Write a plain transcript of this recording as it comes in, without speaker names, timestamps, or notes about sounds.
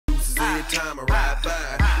time I ride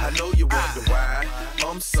by. I know you wonder why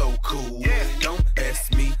I'm so cool. Don't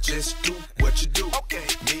ask me, just do what you do.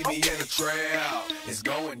 Meet me in the trail, it's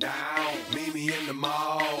going down. Meet me in the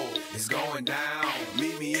mall, it's going down.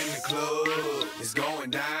 Meet me in the club, it's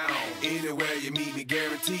going down. Anywhere you meet me,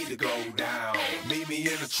 guaranteed to go down. Meet me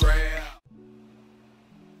in the trail.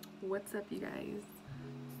 What's up, you guys?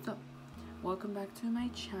 So, welcome back to my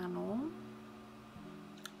channel.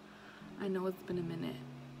 I know it's been a minute.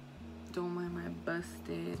 Don't mind my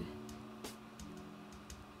busted.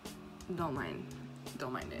 Don't mind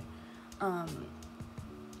it. Oh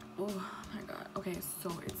my god. Okay,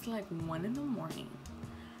 so it's like 1 in the morning,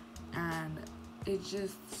 and it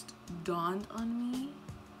just dawned on me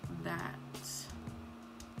that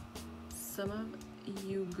some of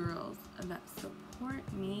you girls that support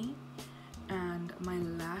me and my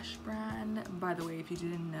lash brand, by the way, if you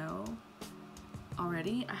didn't know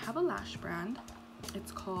already, I have a lash brand.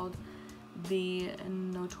 It's called the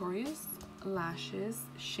Notorious Lashes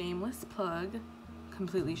Shameless Plug.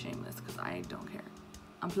 Completely shameless, because I don't care.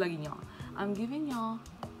 I'm plugging y'all. I'm giving y'all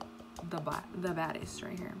the baddest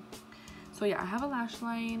right here. So yeah, I have a lash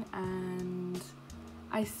line and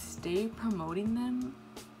I stay promoting them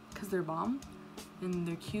because they're bomb and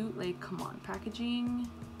they're cute. Like, come on, packaging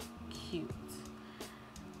cute.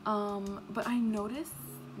 But I noticed,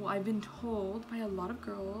 well, I've been told by a lot of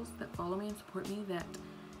girls that follow me and support me that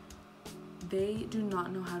they do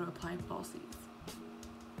not know how to apply falsies.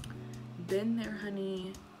 Been there,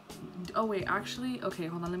 honey. Oh wait, actually, okay,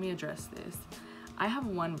 hold on, let me address this. I have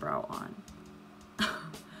one brow on.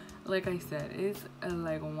 Like I said, it's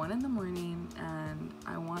like 1 in the morning, and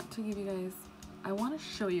I want to give you guys, I want to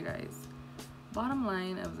show you guys, bottom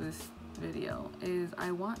line of this video is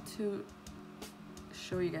I want to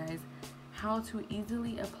show you guys how to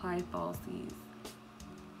easily apply falsies.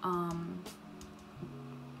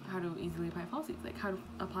 How to easily apply falsies, like how to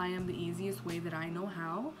apply them the easiest way that I know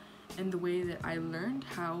how, and the way that I learned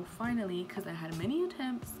how finally, because I had many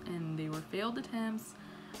attempts and they were failed attempts,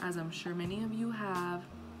 as I'm sure many of you have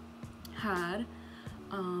had,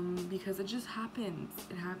 because it just happens.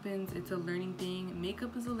 It happens. It's a learning thing.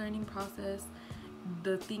 Makeup is a learning process.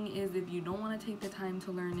 The thing is, if you don't want to take the time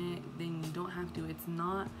to learn it, then you don't have to. It's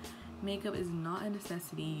not, makeup is not a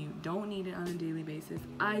necessity. You don't need it on a daily basis.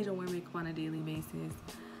 I don't wear makeup on a daily basis.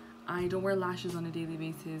 I don't wear lashes on a daily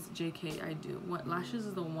basis. JK, I do. What, lashes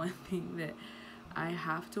is the one thing that I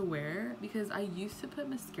have to wear, because I used to put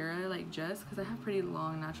mascara, like, just because I have pretty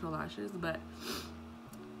long natural lashes, but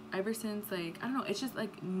ever since, like, I don't know, it's just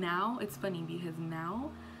like now it's funny because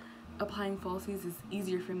now applying falsies is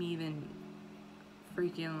easier for me than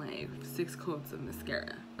freaking like 6 coats of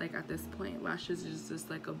mascara. Like, at this point, lashes is just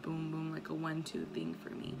like a boom boom, like a 1-2 thing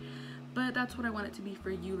for me. But that's what I want it to be for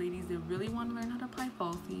you ladies that really want to learn how to apply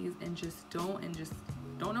falsies and just don't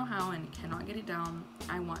know how and cannot get it down.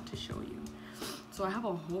 I want to show you. So I have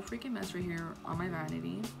a whole freaking mess right here on my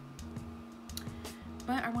vanity,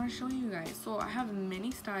 but I want to show you guys. So I have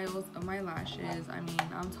many styles of my lashes. I mean,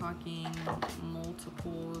 I'm talking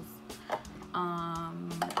multiples.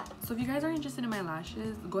 So if you guys are interested in my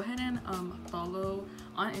lashes, go ahead and follow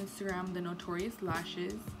on Instagram the Notorious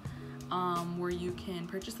Lashes, where you can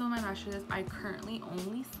purchase some of my lashes. I currently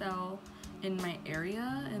only sell in my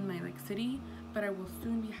area, in my like city, but I will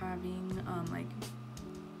soon be having like,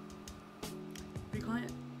 what do you call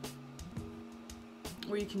it,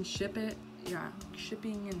 where you can ship it. Yeah,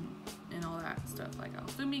 shipping and all that stuff. Like, I'll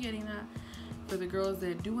soon be getting that for the girls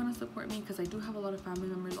that do want to support me, because I do have a lot of family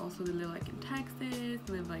members also that live like in Texas,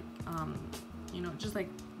 live like you know, just like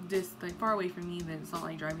this, like far away from me, that it's not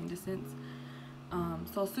like driving distance.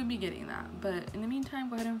 So I'll soon be getting that. But in the meantime,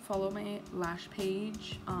 go ahead and follow my lash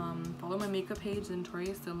page, follow my makeup page,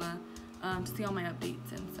 Notorious Silla, to see all my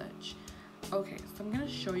updates and such. Okay, so I'm gonna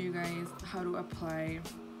show you guys how to apply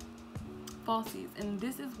falsies, and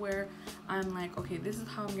this is where I'm like, okay, this is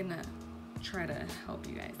how I'm gonna try to help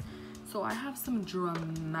you guys. So I have some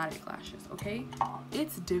dramatic lashes, okay?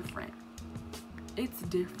 It's different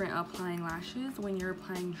applying lashes when you're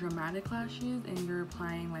applying dramatic lashes and you're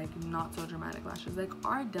applying like not so dramatic lashes. Like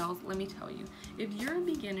Ardell's, let me tell you, if you're a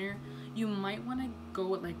beginner, you might want to go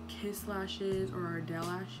with like Kiss lashes or Ardell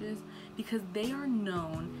lashes, because they are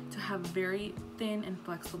known to have very thin and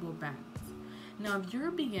flexible bands. Now, if you're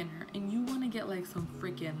a beginner and you want to get like some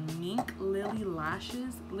freaking mink Lily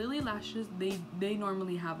lashes, they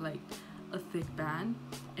normally have like a thick band.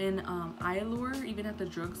 And Eyelure, even at the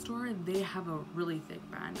drugstore, they have a really thick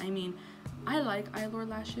band. I mean, I like Eyelure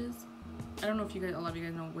lashes. I don't know if you guys, a lot of you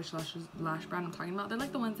guys know which lash brand I'm talking about. They're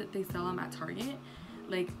like the ones that they sell them at Target.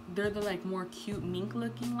 Like, they're the like more cute mink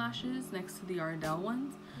looking lashes next to the Ardell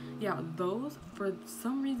ones. Yeah, those, for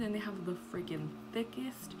some reason, they have the freaking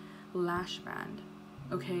thickest lash band,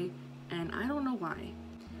 okay? And I don't know why.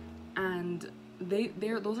 And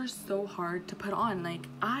those are so hard to put on. Like,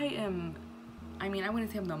 I mean, I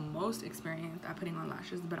wouldn't say I'm the most experienced at putting on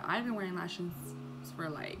lashes, but I've been wearing lashes for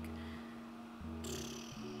like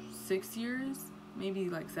 6 years, maybe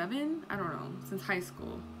like 7, I don't know, since high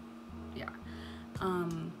school. Yeah.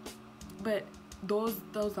 But those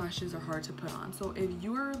lashes are hard to put on. So if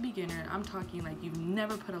you're a beginner, I'm talking like you've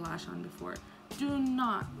never put a lash on before, do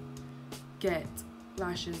not get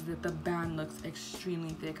lashes that the band looks extremely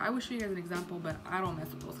thick. I will show you guys an example, but I don't mess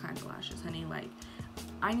with those kinds of lashes, honey. Like,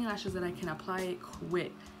 I need lashes that I can apply it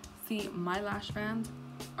quick. See, my lash bands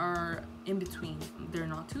are in between. They're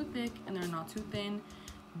not too thick and they're not too thin.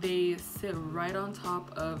 They sit right on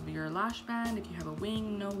top of your lash band. If you have a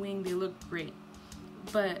wing, no wing, they look great.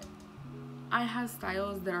 But I have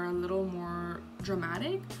styles that are a little more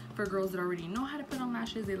dramatic for girls that already know how to put on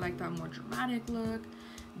lashes. They like that more dramatic look.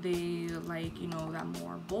 They like, you know, that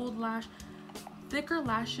more bold lash. Thicker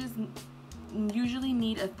lashes usually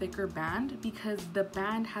need a thicker band because the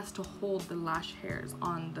band has to hold the lash hairs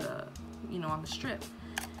on the, you know, on the strip.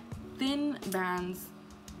 Thin bands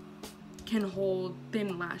can hold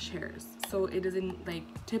thin lash hairs, so it doesn't, like,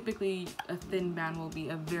 typically a thin band will be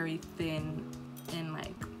a very thin and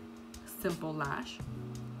like simple lash.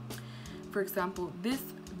 For example, this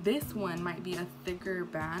one might be a thicker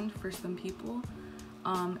band for some people.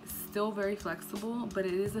 Still very flexible, but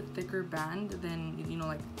it is a thicker band than, you know,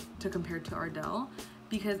 like to compare to Ardell,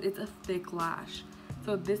 because it's a thick lash.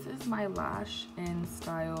 So this is my lash in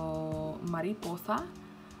style Mariposa.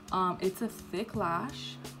 It's a thick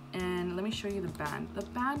lash, and let me show you the band. The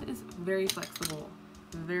band is very flexible,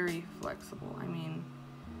 I mean,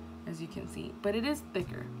 as you can see, but it is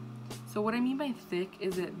thicker. So what I mean by thick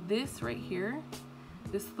is that this right here,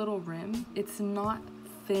 this little rim, it's not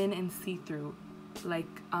thin and see-through like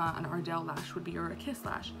an Ardell lash would be, or a Kiss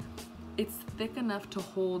lash. It's thick enough to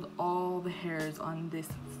hold all the hairs on this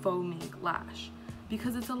faux mink lash,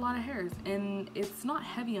 because it's a lot of hairs, and it's not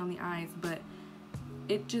heavy on the eyes, but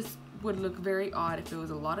it just would look very odd if it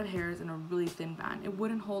was a lot of hairs and a really thin band. It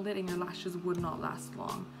wouldn't hold it, and your lashes would not last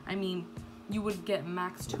long. I mean, you would get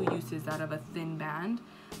max 2 uses out of a thin band,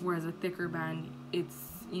 whereas a thicker band, it's,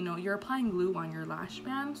 you know, you're applying glue on your lash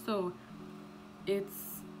band, so it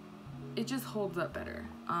just holds up better.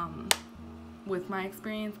 With my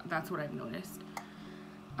experience, that's what I've noticed.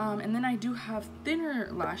 And then I do have thinner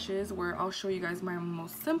lashes where I'll show you guys my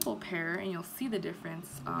most simple pair, and you'll see the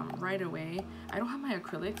difference right away. I don't have my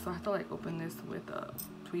acrylic, so I have to like open this with a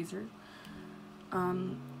tweezer.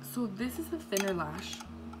 So this is the thinner lash.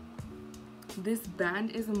 This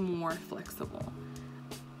band is more flexible.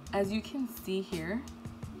 As you can see here,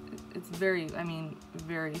 it's very, I mean,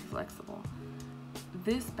 very flexible.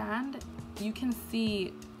 This band, you can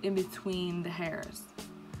see in between the hairs.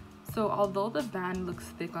 So although the band looks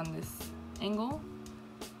thick on this angle,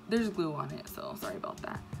 there's glue on it, so sorry about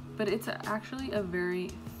that. But it's actually a very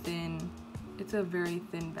thin, it's a very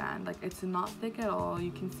thin band. Like, it's not thick at all.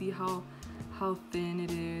 You can see how thin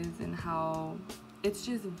it is, and how it's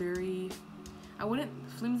just very, I wouldn't,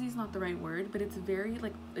 flimsy is not the right word, but it's very,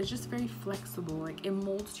 like, it's just very flexible. Like, it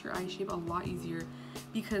molds to your eye shape a lot easier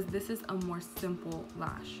because this is a more simple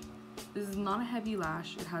lash. This is not a heavy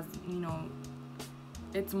lash. It has, you know,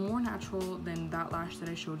 it's more natural than that lash that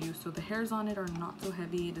I showed you. So the hairs on it are not so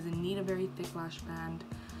heavy. It doesn't need a very thick lash band.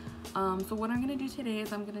 So what I'm gonna do today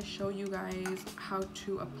is I'm gonna show you guys how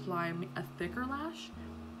to apply a thicker lash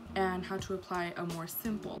and how to apply a more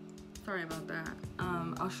simple. Sorry about that.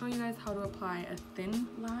 I'll show you guys how to apply a thin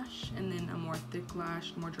lash and then a more thick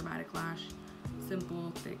lash, more dramatic lash,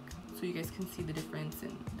 simple, thick, so you guys can see the difference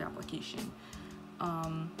in the application.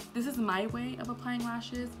 This is my way of applying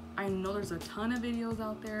lashes. I know there's a ton of videos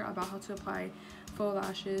out there about how to apply faux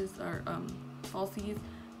lashes or falsies,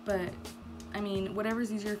 but I mean,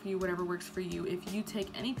 whatever's easier for you, whatever works for you. If you take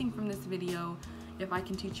anything from this video, if I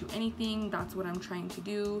can teach you anything, that's what I'm trying to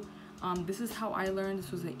do. This is how I learned.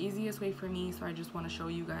 This was the easiest way for me, so I just want to show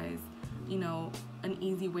you guys, you know, an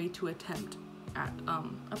easy way to attempt at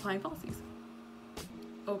applying falsies.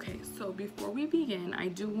 Okay, so before we begin, I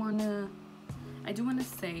do want to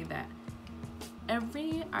say that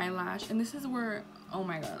every eyelash, and this is where, oh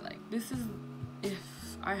my god, like, this is, if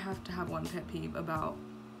I have to have one pet peeve about,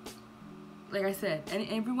 like I said, and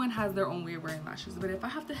everyone has their own way of wearing lashes, but if I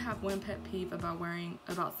have to have one pet peeve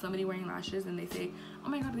about somebody wearing lashes and they say, oh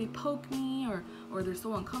my god, they poke me, or they're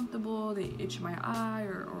so uncomfortable, they itch my eye,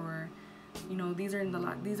 or you know, these are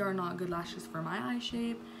not good lashes for my eye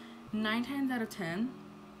shape, 9 times out of 10,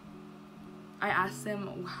 I ask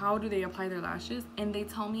them how do they apply their lashes, and they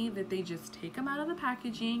tell me that they just take them out of the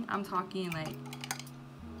packaging. I'm talking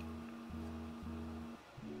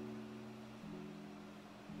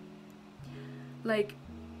like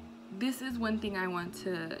this is one thing I want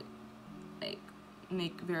to like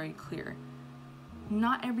make very clear.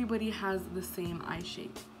 Not everybody has the same eye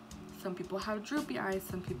shape. Some people have droopy eyes,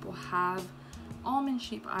 some people have almond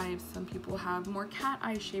shaped eyes, some people have more cat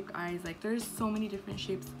eye shaped eyes. Like there's so many different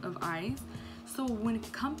shapes of eyes. So when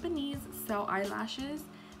companies sell eyelashes,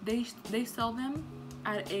 they sell them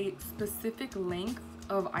at a specific length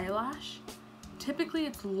of eyelash. Typically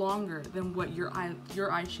it's longer than what your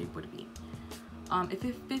eye shape would be. If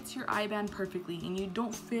it fits your eye band perfectly and you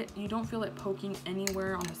don't feel it poking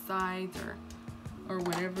anywhere on the sides or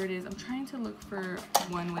whatever it is. I'm trying to look for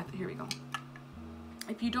one with, here we go.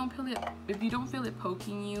 If you don't feel it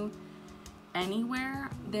poking you anywhere,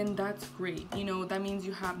 then that's great. You know, that means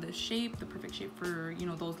you have the shape, the perfect shape for, you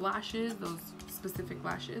know, those lashes, those specific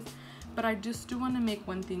lashes. But I just do want to make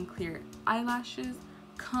one thing clear. Eyelashes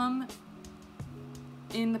come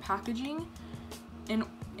in the packaging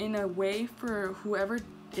in a way for whoever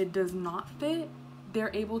it does not fit,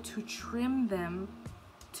 they're able to trim them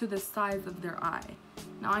to the size of their eye.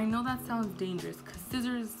 Now I know that sounds dangerous because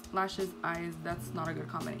scissors, lashes, eyes, that's not a good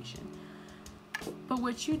combination. But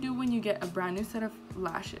what you do when you get a brand new set of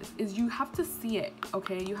lashes is you have to see it,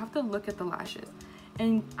 okay? You have to look at the lashes.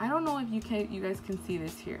 And I don't know if you guys can see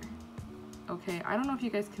this here. Okay, I don't know if you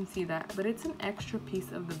guys can see that, but it's an extra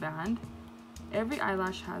piece of the band. Every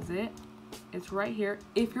eyelash has it. It's right here.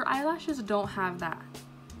 If your eyelashes don't have that,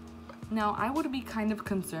 now I would be kind of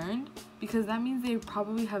concerned because that means they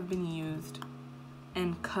probably have been used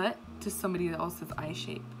and cut to somebody else's eye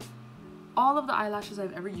shape. All of the eyelashes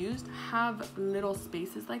I've ever used have little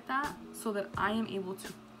spaces like that so that I am able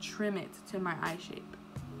to trim it to my eye shape.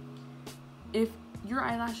 If your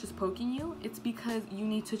eyelash is poking you, it's because you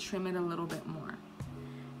need to trim it a little bit more.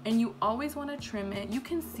 And you always want to trim it. You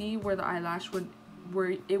can see where the eyelash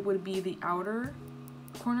where it would be the outer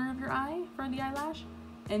corner of your eye for the eyelash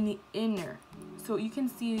and the inner. So you can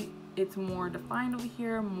see it's more defined over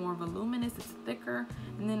here, more voluminous, it's thicker,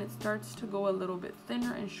 and then it starts to go a little bit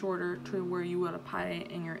thinner and shorter to where you would apply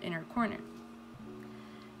it in your inner corner.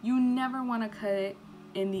 You never want to cut it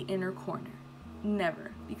in the inner corner.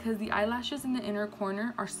 Never. Because the eyelashes in the inner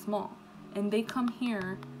corner are small, and they come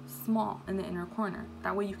here small in the inner corner.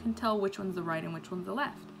 That way you can tell which one's the right and which one's the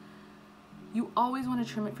left. You always want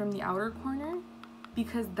to trim it from the outer corner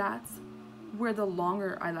because that's where the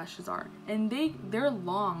longer eyelashes are, and they're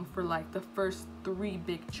long for like the first 3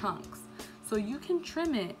 big chunks. So you can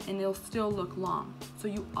trim it and it'll still look long. So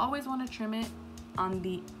you always want to trim it on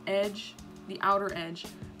the edge, the outer edge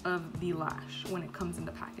of the lash when it comes in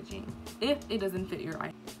the packaging, if it doesn't fit your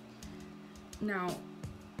eye. Now,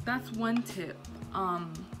 that's one tip.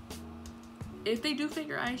 If they do fit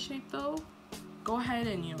your eye shape though, go ahead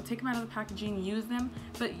and, you know, take them out of the packaging, use them.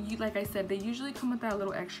 But like I said, they usually come with that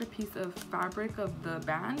little extra piece of fabric of the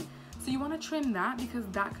band. So you want to trim that because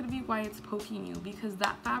that could be why it's poking you, because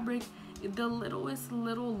that fabric, the littlest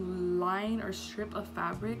little line or strip of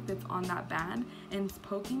fabric that's on that band and it's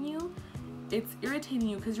poking you, it's irritating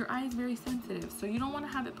you because your eye is very sensitive. So you don't want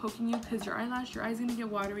to have it poking you because your eye's gonna get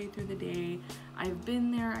watery through the day. I've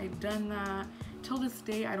been there, I've done that. Till this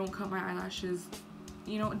day, I don't cut my eyelashes.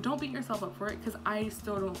 You know, don't beat yourself up for it because I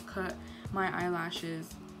still don't cut my eyelashes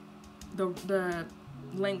the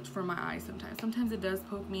length for my eyes sometimes. Sometimes it does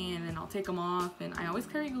poke me and then I'll take them off, and I always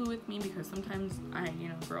carry glue with me because sometimes you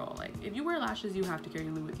know, girl, like if you wear lashes, you have to carry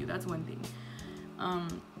glue with you. That's one thing.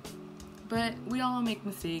 But we all make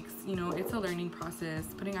mistakes, you know, it's a learning process.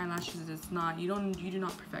 Putting eyelashes is not, you do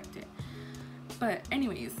not perfect it. But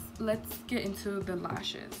anyways, let's get into the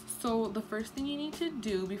lashes. So the first thing you need to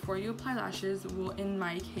do before you apply lashes, well, in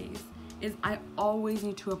my case, is I always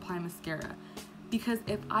need to apply mascara. Because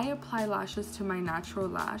if I apply lashes to my natural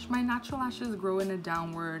lashes grow in a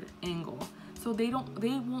downward angle. So they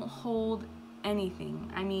won't hold anything.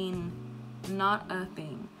 I mean, not a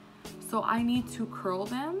thing. So I need to curl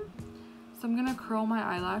them. So I'm gonna curl my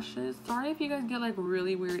eyelashes. Sorry if you guys get like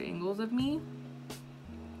really weird angles of me.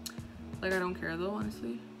 Like, I don't care though,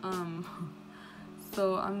 honestly.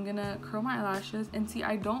 So I'm gonna curl my eyelashes, and see,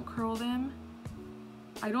 I don't curl them.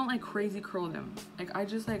 I don't like crazy curl them. Like, I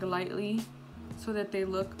just like lightly so that they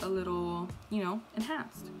look a little, you know,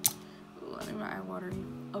 enhanced. Ooh, let me my eye watery.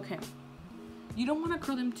 Okay. You don't want to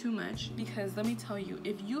curl them too much because let me tell you,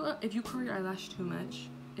 if you curl your eyelash too much,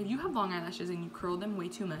 if you have long eyelashes and you curl them way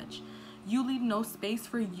too much, you leave no space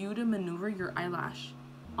for you to maneuver your eyelash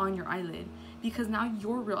on your eyelid, because now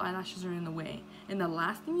your real eyelashes are in the way. And the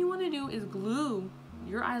last thing you want to do is glue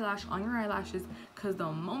your eyelash on your eyelashes, because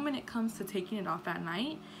the moment it comes to taking it off at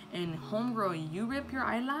night and homegirl, you rip your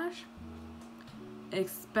eyelash,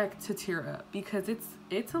 expect to tear up, because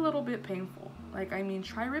it's a little bit painful. Like, I mean,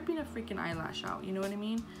 try ripping a freaking eyelash out, you know what I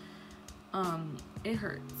mean? It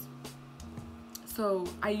hurts. So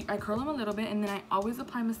I curl them a little bit, and then I always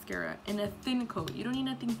apply mascara in a thin coat. You don't need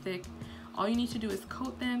nothing thick. All you need to do is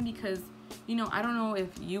coat them, because, you know, I don't know if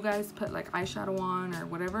you guys put like eyeshadow on or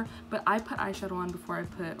whatever, but I put eyeshadow on before I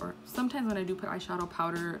put, or sometimes when I do put eyeshadow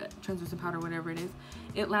powder, translucent powder, whatever it is,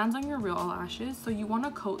 it lands on your real eyelashes. So you want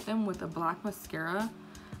to coat them with a black mascara.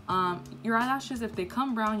 Your eyelashes, if they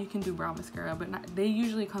come brown, you can do brown mascara, but they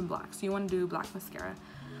usually come black, so you want to do black mascara.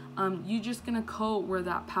 You're just gonna coat where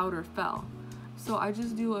that powder fell. So I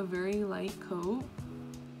just do a very light coat,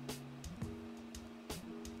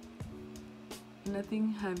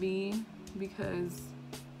 nothing heavy, because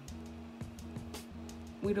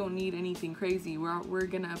we don't need anything crazy. We're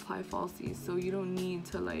gonna apply falsies, so you don't need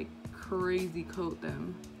to like crazy coat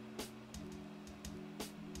them.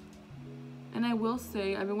 And I will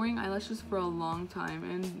say, I've been wearing eyelashes for a long time,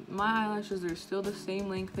 and my eyelashes are still the same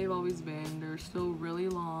length they've always been. They're still really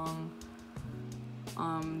long.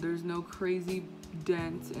 There's no crazy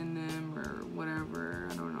dents in them or whatever,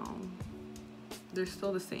 I don't know. They're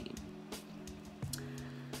still the same.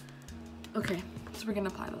 Okay, so we're gonna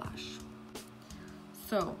apply the lash.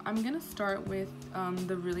 So I'm gonna start with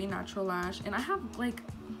the really natural lash, and I have like,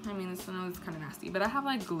 I mean, this one is kind of nasty, but I have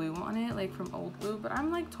like glue on it, like from old glue, but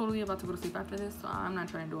I'm like totally about to go to sleep after this, so I'm not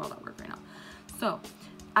trying to do all that work right now. So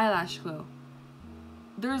eyelash glue.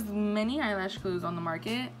 There's many eyelash glues on the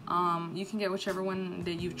market. You can get whichever one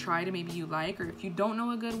that you've tried and maybe you like, or if you don't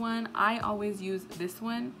know a good one, I always use this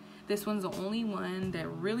one. This one's the only one that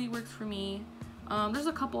really works for me. There's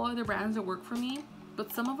a couple other brands that work for me,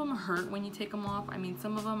 but some of them hurt when you take them off. I mean,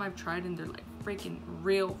 some of them I've tried and they're like freaking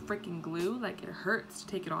real freaking glue, like it hurts to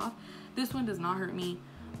take it off. This one does not hurt me.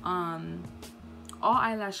 All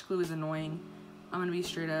eyelash glue is annoying. I'm gonna be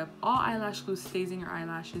straight up. All eyelash glue stays in your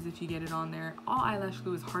eyelashes if you get it on there. All eyelash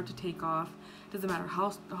glue is hard to take off. Doesn't matter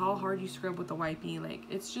how hard you scrub with the wipey, like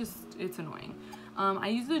it's annoying. I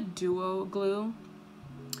use the duo glue.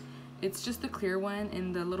 It's just the clear one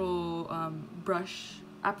in the little brush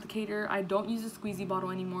applicator. I don't use a squeezy bottle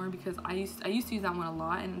anymore, because I used to use that one a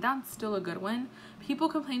lot, and that's still a good one. People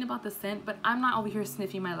complain about the scent, but I'm not over here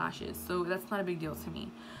sniffing my lashes, so that's not a big deal to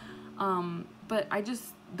me. But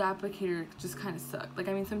the applicator just kind of sucked. Like,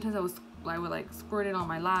 I mean, sometimes I would like squirt it on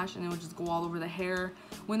my lash and it would just go all over the hair.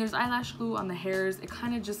 When there's eyelash glue on the hairs, it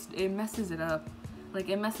kind of it messes it up. Like,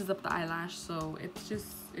 it messes up the eyelash, so it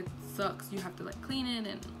sucks. You have to like clean it,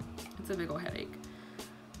 and it's a big old headache.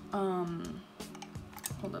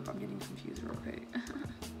 Hold up, I'm getting confused real quick.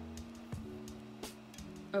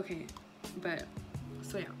 Okay, but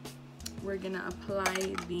so yeah, we're gonna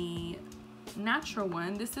apply the natural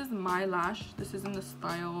one. This is my lash. This is in the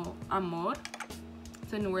style Amor.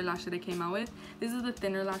 It's a newer lash that I came out with. This is the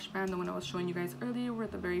thinner lash band, the one I was showing you guys earlier,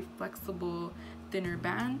 with a very flexible thinner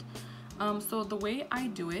band. So the way I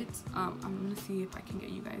do it, I'm gonna see if I can get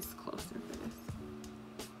you guys closer for this.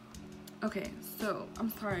 Okay, so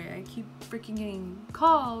I'm sorry, I keep freaking getting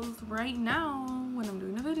calls right now when I'm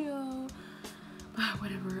doing a video, but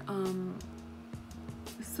whatever.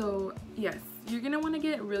 So yes, you're gonna want to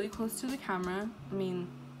get really close to the camera, I mean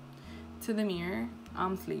to the mirror.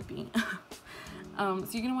 I'm sleepy. So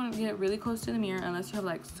you're gonna want to get really close to the mirror, unless you have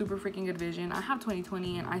like super freaking good vision. I have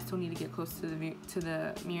 20/20 and I still need to get close to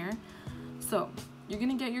the mirror. So you're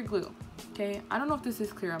gonna get your glue. Okay, I don't know if this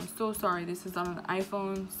is clear, I'm so sorry. This is on an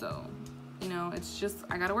iPhone, so you know, it's just,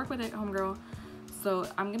 I gotta work with it, homegirl. So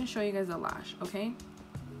I'm gonna show you guys the lash. Okay,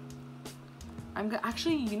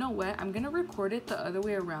 actually, you know what, I'm gonna record it the other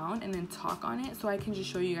way around and then talk on it, so I can just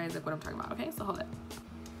show you guys like what I'm talking about. Okay, so hold it.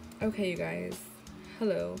 Okay, you guys,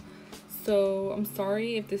 hello. So I'm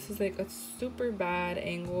sorry if this is like a super bad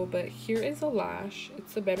angle, but here is a lash.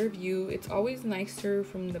 It's a better view. It's always nicer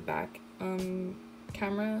from the back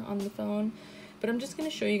camera on the phone, but I'm just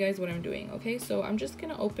gonna show you guys what I'm doing. Okay, so I'm just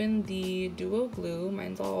gonna open the duo glue.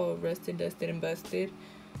 Mine's all rusted, dusted, and busted,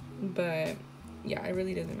 but yeah, it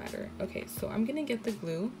really doesn't matter. Okay, so I'm gonna get the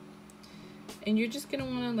glue, and you're just gonna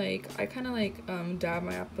want to like, I kind of like dab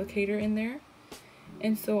my applicator in there.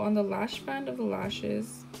 And so on the lash band of the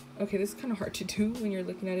lashes, okay, this is kind of hard to do when you're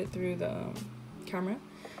looking at it through the camera.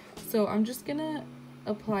 So I'm just gonna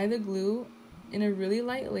apply the glue in a really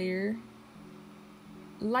light layer,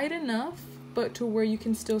 light enough but to where you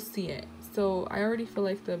can still see it. So I already feel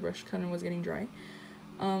like the brush kind of was getting dry.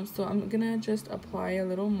 So I'm gonna just apply a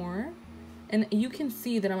little more, and you can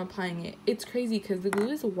see that I'm applying it. It's crazy because the glue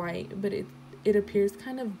is white, but it appears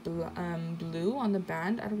kind of blue on the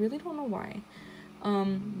band. I really don't know why.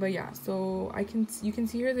 But yeah, so you can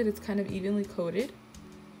see here that it's kind of evenly coated,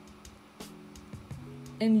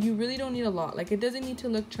 and you really don't need a lot. Like, it doesn't need to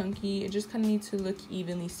look chunky, it just kind of needs to look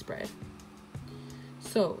evenly spread.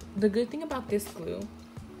 So the good thing about this glue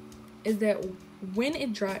is that when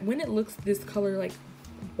it looks this color, like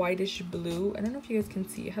whitish blue, I don't know if you guys can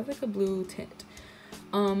see, it has like a blue tint.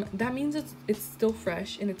 That means it's still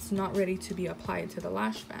fresh and it's not ready to be applied to the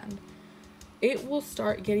lash band. It will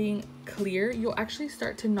start getting clear. You'll actually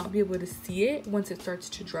start to not be able to see it once it starts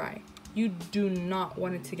to dry. You do not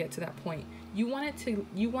want it to get to that point. You want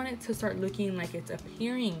it to start looking like it's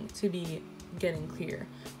appearing to be getting clear,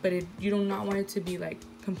 but you do not want it to be like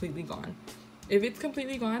completely gone. If it's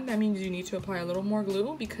completely gone, that means you need to apply a little more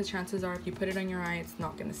glue, because chances are if you put it on your eye, it's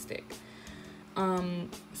not gonna stick.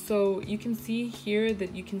 So you can see here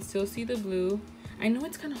that you can still see the blue. I know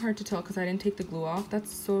it's kind of hard to tell because I didn't take the glue off.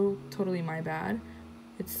 That's so totally my bad.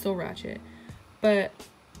 It's so ratchet. But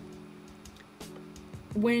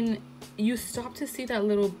when you stop to see that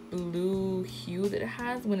little blue hue that it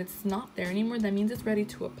has, when it's not there anymore, that means it's ready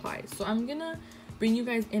to apply. So I'm gonna bring you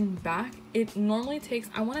guys in back. It normally takes,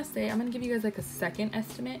 I want to say, I'm gonna give you guys like a second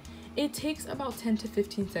estimate. It takes about 10 to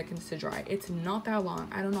 15 seconds to dry. It's not that long.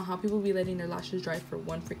 I don't know how people be letting their lashes dry for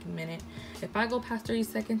 1 freaking minute. If I go past 30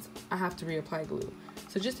 seconds, I have to reapply glue.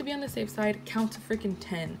 So just to be on the safe side, count to freaking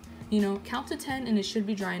 10. You know, count to 10 and it should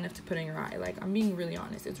be dry enough to put in your eye. Like, I'm being really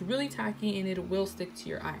honest. It's really tacky and it will stick to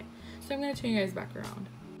your eye. So I'm gonna turn you guys back around.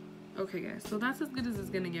 Okay guys, so that's as good as it's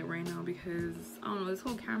gonna get right now, because I don't know, this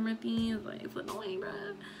whole camera thing is like, it's annoying,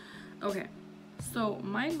 bruh. Okay, so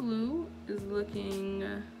my glue is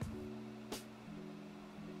looking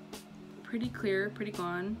pretty clear, pretty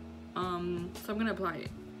gone. So I'm gonna apply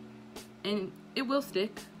it, and it will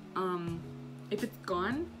stick. If it's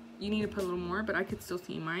gone, you need to put a little more, but I could still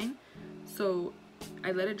see mine. So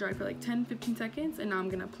I let it dry for like 10-15 seconds, and now I'm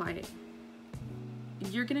gonna apply it.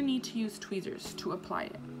 You're gonna need to use tweezers to apply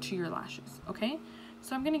it to your lashes, okay?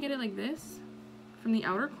 So I'm gonna get it like this from the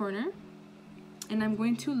outer corner, and I'm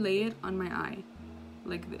going to lay it on my eye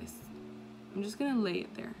like this. I'm just gonna lay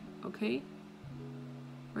it there, okay?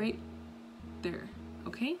 Right there,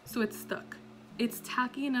 okay? So it's stuck. It's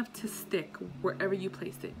tacky enough to stick wherever you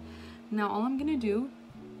place it. Now all I'm gonna do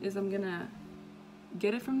is I'm gonna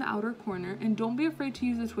get it from the outer corner, and don't be afraid to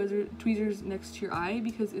use the tweezers next to your eye,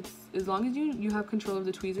 because it's, as long as you have control of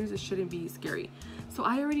the tweezers, it shouldn't be scary. So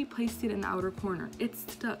I already placed it in the outer corner. It's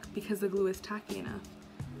stuck because the glue is tacky enough.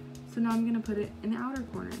 So now I'm gonna put it in the outer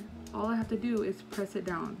corner. All I have to do is press it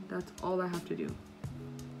down. That's all I have to do.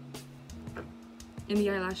 And the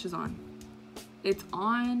eyelash is on. It's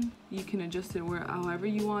on. You can adjust it however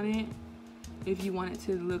you want it. If you want it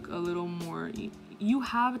to look a little more, you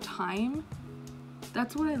have time.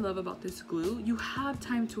 That's what I love about this glue. You have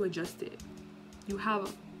time to adjust it. You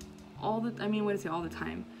have all the, I mean, what is it, all the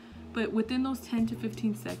time. But within those 10 to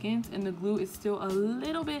 15 seconds, and the glue is still a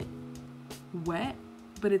little bit wet,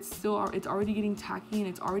 but it's already getting tacky and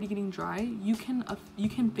it's already getting dry, you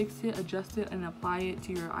can fix it, adjust it, and apply it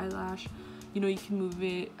to your eyelash. You know, you can move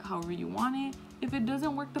it however you want it. If it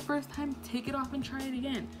doesn't work the first time, take it off and try it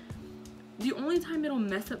again. The only time it'll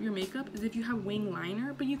mess up your makeup is if you have wing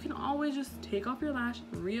liner, but you can always just take off your lash,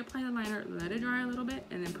 reapply the liner, let it dry a little bit,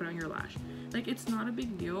 and then put on your lash. Like, it's not a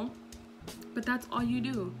big deal, but that's all you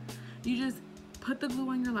do. You just put the glue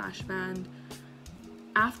on your lash band.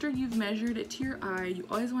 After you've measured it to your eye, you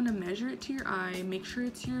always want to measure it to your eye, make sure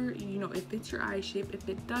it's your, you know, if it's your eye shape. If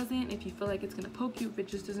it doesn't, if you feel like it's gonna poke you, if it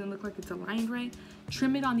just doesn't look like it's aligned right,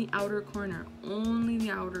 trim it on the outer corner, only the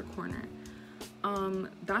outer corner.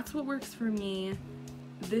 That's what works for me.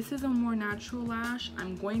 This is a more natural lash.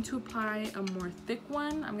 I'm going to apply a more thick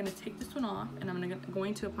one. I'm gonna take this one off, and I'm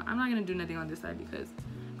going to apply, I'm not gonna do nothing on this side because,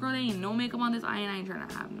 girl, there ain't no makeup on this eye, and I ain't trying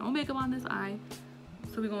to have no makeup on this eye.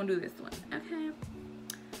 So we're gonna do this one, okay?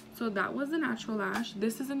 So that was the natural lash.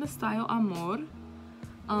 This is in the style Amor.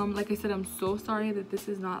 Like I said, I'm so sorry that this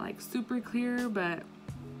is not like super clear, but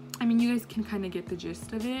I mean, you guys can kind of get the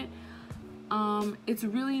gist of it. It's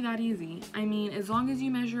really that easy. I mean, as long as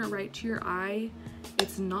you measure it right to your eye,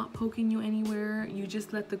 it's not poking you anywhere. You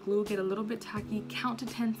just let the glue get a little bit tacky. Count to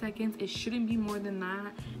 10 seconds. It shouldn't be more than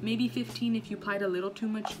that. Maybe 15 if you applied a little too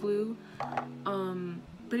much glue.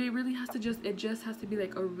 But it really has to it just has to be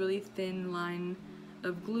like a really thin line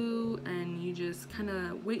of glue, and you just kind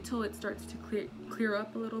of wait till it starts to clear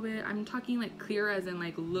up a little bit. I'm talking like clear as in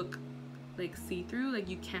like look like see-through, like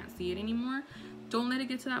you can't see it anymore. Don't let it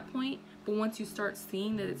get to that point, but once you start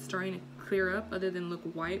seeing that it's starting to clear up other than look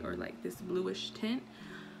white or like this bluish tint,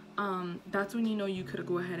 that's when you know you could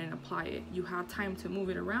go ahead and apply it. You have time to move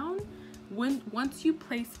it around. When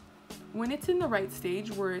it's in the right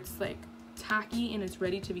stage where it's like tacky and it's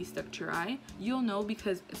ready to be stuck to your eye, you'll know,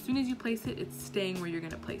 because as soon as you place it, it's staying where you're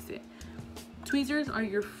gonna place it. Tweezers are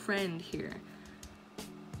your friend here.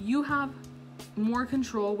 You have more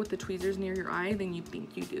control with the tweezers near your eye than you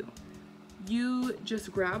think you do. You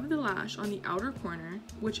just grab the lash on the outer corner,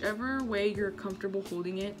 whichever way you're comfortable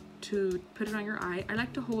holding it to put it on your eye. I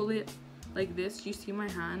like to hold it like this. You see my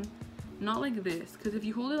hand? Not like this, because if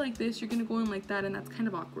you hold it like this, you're gonna go in like that, and that's kind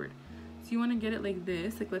of awkward. So you want to get it like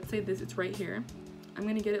this. Like, let's say this, it's right here. I'm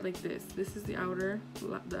gonna get it like this. This is the outer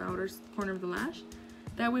corner of the lash.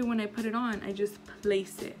 That way when I put it on, I just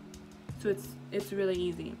place it. So it's really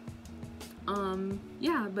easy.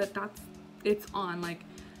 Yeah, but it's on. Like,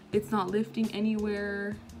 it's not lifting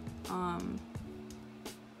anywhere.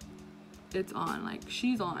 It's on, like,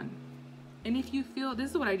 she's on. And if you feel,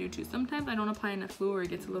 this is what I do too, sometimes I don't apply enough glue or it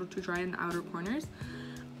gets a little too dry in the outer corners.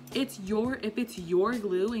 If it's your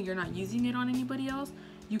glue and you're not using it on anybody else,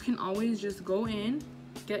 you can always just go in,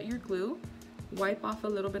 get your glue, wipe off a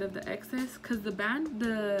little bit of the excess, because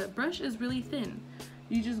the brush is really thin.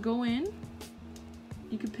 You just go in,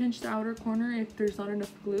 you can pinch the outer corner if there's not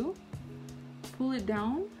enough glue, pull it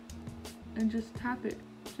down, and just tap it.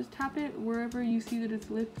 Just tap it wherever you see that it's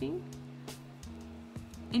lifting.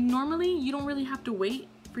 And normally you don't really have to wait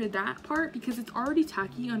for that part because it's already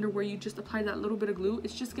tacky under where you just apply that little bit of glue.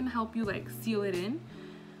 It's just gonna help you like seal it in.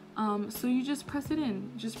 So you just press it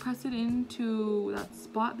in. Just press it into that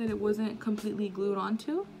spot that it wasn't completely glued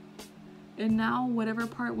onto. And now whatever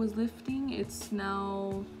part was lifting, it's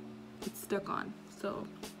stuck on. So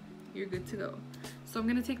you're good to go. So I'm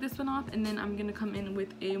gonna take this one off, and then I'm gonna come in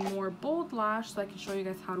with a more bold lash so I can show you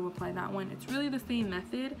guys how to apply that one. It's really the same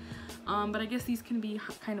method, but I guess these can be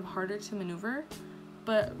kind of harder to maneuver,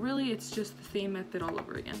 but really it's just the same method all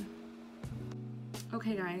over again.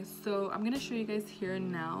 Okay guys, so I'm gonna show you guys here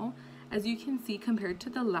now. As you can see, compared to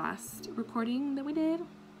the last recording that we did,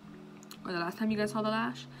 or the last time you guys saw the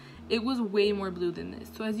lash, it was way more blue than this.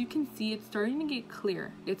 So as you can see, it's starting to get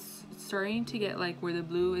clear. It's starting to get like where the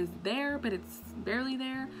blue is there, but it's barely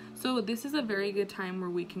there. So this is a very good time where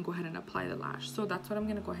we can go ahead and apply the lash. So that's what I'm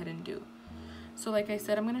gonna go ahead and do. So like I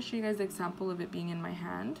said, I'm gonna show you guys an example of it being in my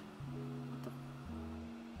hand.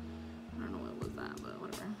 I don't know what was that, but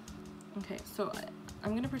whatever. Okay, so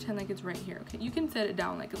I'm gonna pretend like it's right here. Okay, you can set it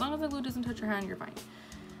down, like as long as the glue doesn't touch your hand, you're fine.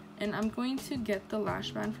 And I'm going to get the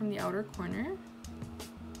lash band from the outer corner,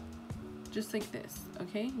 just like this.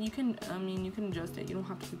 Okay, you can adjust it. You don't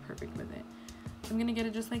have to be perfect with it. So I'm gonna get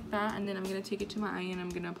it just like that, and then I'm gonna take it to my eye and I'm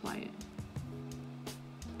gonna apply it.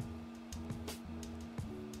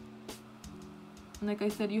 And like I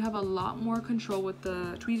said, you have a lot more control with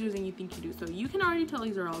the tweezers than you think you do. So you can already tell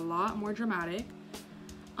these are a lot more dramatic.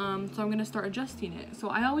 So I'm gonna start adjusting it. So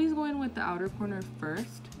I always go in with the outer corner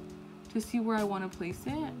first to see where I want to place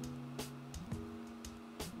it.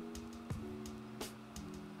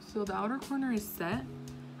 So the outer corner is set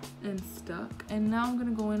and stuck, and now I'm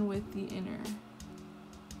gonna go in with the inner.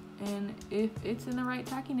 And if it's in the right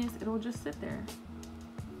tackiness, it'll just sit there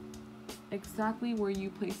exactly where you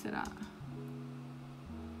place it at.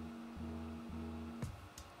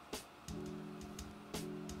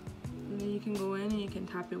 And then you can go in and you can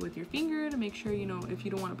tap it with your finger to make sure, you know, if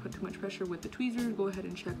you don't want to put too much pressure with the tweezers, go ahead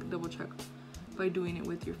and check, double check by doing it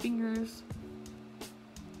with your fingers.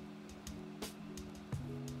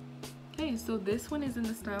 Okay, so this one is in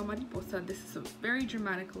the style Mariposa. This is a very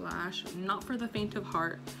dramatic lash, not for the faint of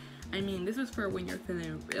heart. I mean, this is for when you're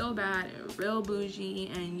feeling real bad, real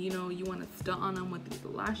bougie, and you know, you want to stunt on them with these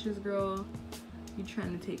lashes, girl. You're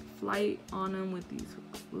trying to take flight on them with these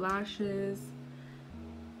lashes.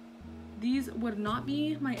 These would not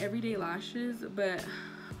be my everyday lashes, but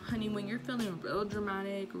honey, when you're feeling real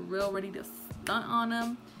dramatic, real ready to stunt on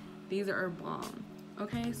them, these are a bomb.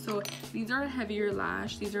 Okay, so these are a heavier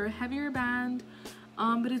lash, these are a heavier band,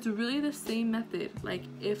 but it's really the same method. Like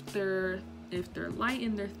if they're light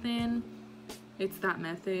and they're thin, it's that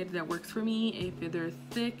method that works for me. If they're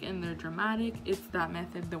thick and they're dramatic, it's that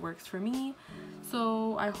method that works for me.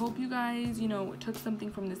 So I hope you guys, you know, took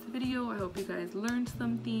something from this video. I hope you guys learned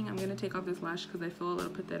something. I'm gonna take off this lash because I feel a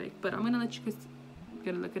little pathetic, but I'm gonna let you guys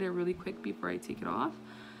get a look at it really quick before I take it off.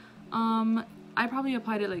 I probably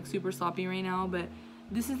applied it like super sloppy right now, but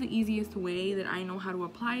this is the easiest way that I know how to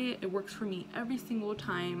apply it. It works for me every single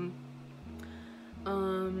time.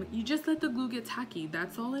 You just let the glue get tacky.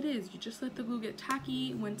 That's all it is. You just let the glue get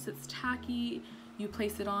tacky. Once it's tacky, you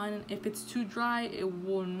place it on. If it's too dry, it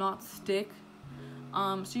will not stick.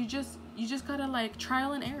 So you just gotta like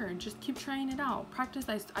trial and error, just keep trying it out, practice.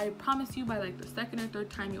 I promise you by like the second or third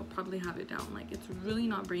time you'll probably have it down. Like, it's really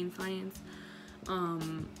not brain science.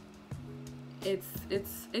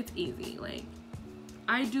 It's easy. Like,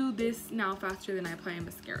 I do this now faster than I apply a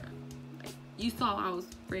mascara. Like, you saw I was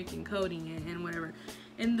freaking coding it and whatever.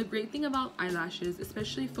 And the great thing about eyelashes,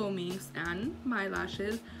 especially foamings and my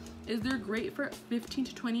lashes, is they're great for 15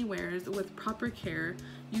 to 20 wears with proper care.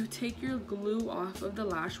 You take your glue off of the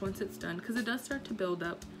lash once it's done, because it does start to build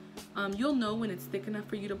up. You'll know when it's thick enough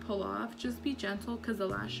for you to pull off. Just be gentle, because the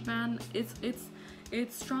lash band,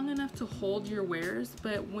 it's strong enough to hold your wears,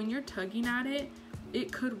 but when you're tugging at it,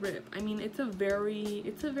 it could rip. I mean, it's a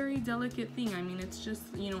very delicate thing. I mean, it's just,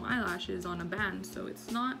 you know, eyelashes on a band, so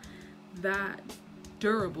it's not that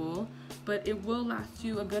durable, but it will last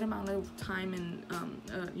you a good amount of time and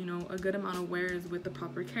you know, a good amount of wears with the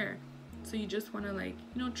proper care. So you just want to, like,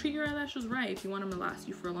 you know, treat your eyelashes right if you want them to last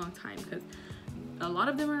you for a long time, because a lot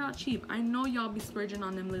of them are not cheap. I know y'all be splurging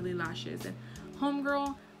on them Lily lashes, and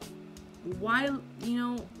homegirl, why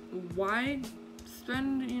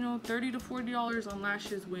spend, you know, $30 to $40 on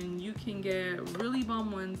lashes when you can get really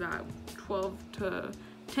bomb ones at $10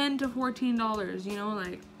 to $14, you know?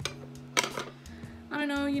 Like, I don't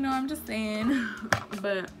know, you know, I'm just saying.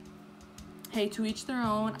 But hey, to each their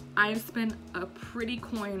own. I've spent a pretty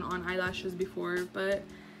coin on eyelashes before, but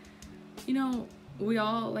you know, we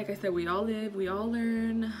all, like I said, we all live, we all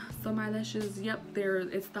learn. Some eyelashes, yep,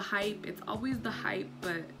 it's the hype, it's always the hype,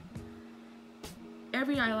 but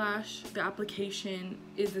every eyelash, the application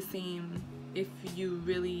is the same. If you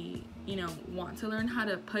really, you know, want to learn how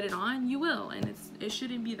to put it on, you will, and it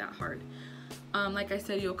shouldn't be that hard. Like I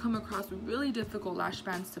said, you'll come across really difficult lash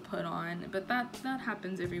bands to put on, but that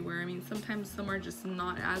happens everywhere. I mean, sometimes some are just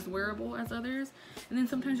not as wearable as others, and then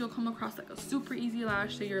sometimes you'll come across like a super easy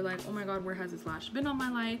lash that you're like, oh my god, where has this lash been all my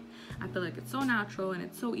life? I feel like it's so natural and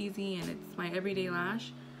it's so easy and it's my everyday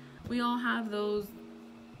lash. We all have those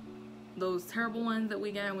terrible ones that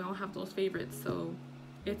we get, and we all have those favorites, so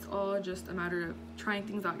it's all just a matter of trying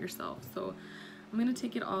things out yourself. So I'm gonna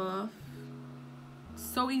take it off.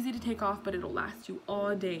 So easy to take off, but it'll last you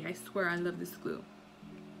all day. I swear, I love this glue.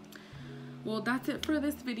 Well, that's it for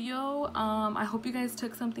this video. I hope you guys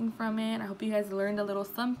took something from it. I hope you guys learned a little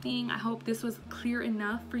something. I hope this was clear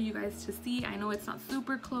enough for you guys to see. I know it's not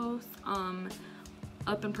super close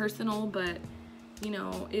up and personal, but you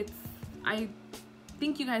know, I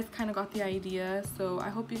think you guys kind of got the idea. So I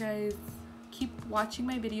hope you guys keep watching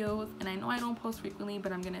my videos, and I know I don't post frequently,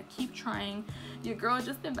 but I'm gonna keep trying. Your girl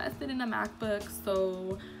just invested in a MacBook,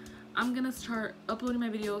 so I'm gonna start uploading my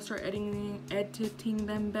videos, start editing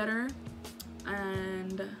them better.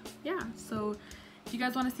 And yeah, so if you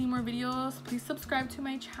guys want to see more videos, please subscribe to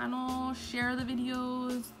my channel, share the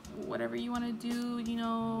videos, whatever you want to do. You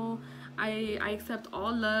know, I accept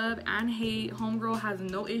all love and hate. Homegirl has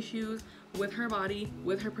no issues with her body,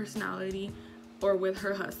 with her personality, or with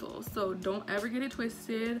her hustle, so don't ever get it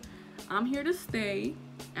twisted. I'm here to stay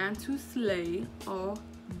and to slay all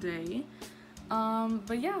day.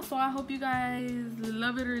 But yeah, so I hope you guys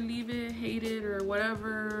love it or leave it, hate it or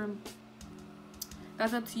whatever.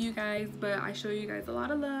 That's up to you guys, but I show you guys a lot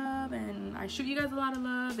of love and I shoot you guys a lot of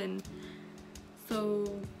love, and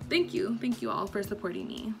so thank you all for supporting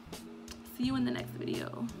me. See you in the next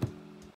video.